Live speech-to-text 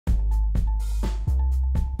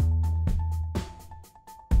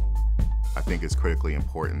think it's critically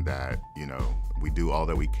important that, we do all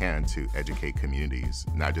that we can to educate communities,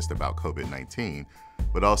 not just about COVID-19,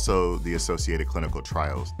 but also the associated clinical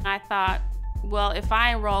trials. I thought, well, if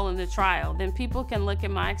I enroll in the trial, then people can look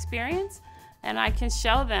at my experience and I can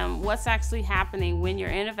show them what's actually happening when you're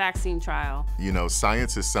in a vaccine trial.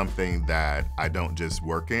 Science is something that I don't just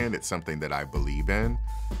work in, it's something that I believe in.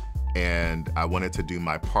 And I wanted to do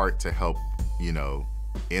my part to help,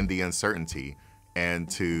 end the uncertainty and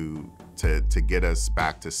to get us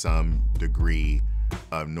back to some degree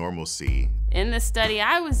of normalcy. In the study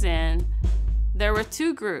I was in, there were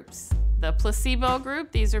two groups. The placebo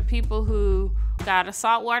group, these are people who got a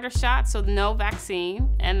saltwater shot, so no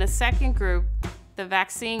vaccine, and the second group, the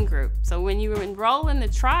vaccine group. So when you enroll in the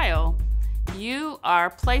trial, you are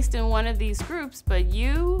placed in one of these groups, but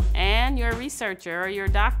you and your researcher or your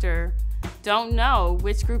doctor don't know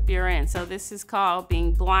which group you're in. So this is called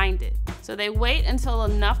being blinded. So they wait until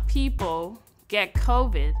enough people get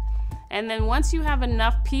COVID, and then once you have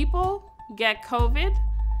enough people get COVID,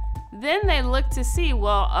 then they look to see,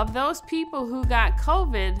 well, of those people who got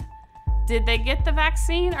COVID, did they get the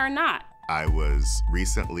vaccine or not? I was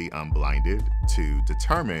recently unblinded to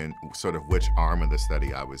determine sort of which arm of the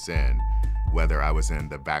study I was in, whether I was in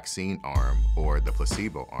the vaccine arm or the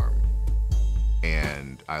placebo arm.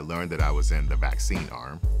 And I learned that I was in the vaccine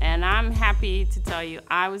arm. And I'm happy to tell you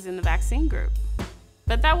I was in the vaccine group.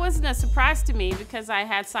 But that wasn't a surprise to me because I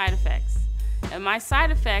had side effects. And my side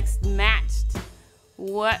effects matched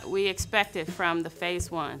what we expected from the phase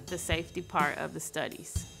 1, the safety part of the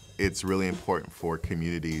studies. It's really important for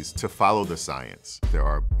communities to follow the science. There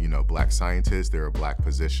are, Black scientists, there are Black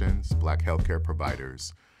physicians, Black healthcare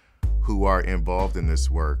providers who are involved in this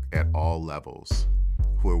work at all levels,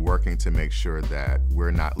 who are working to make sure that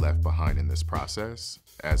we're not left behind in this process,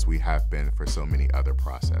 as we have been for so many other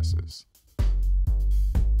processes.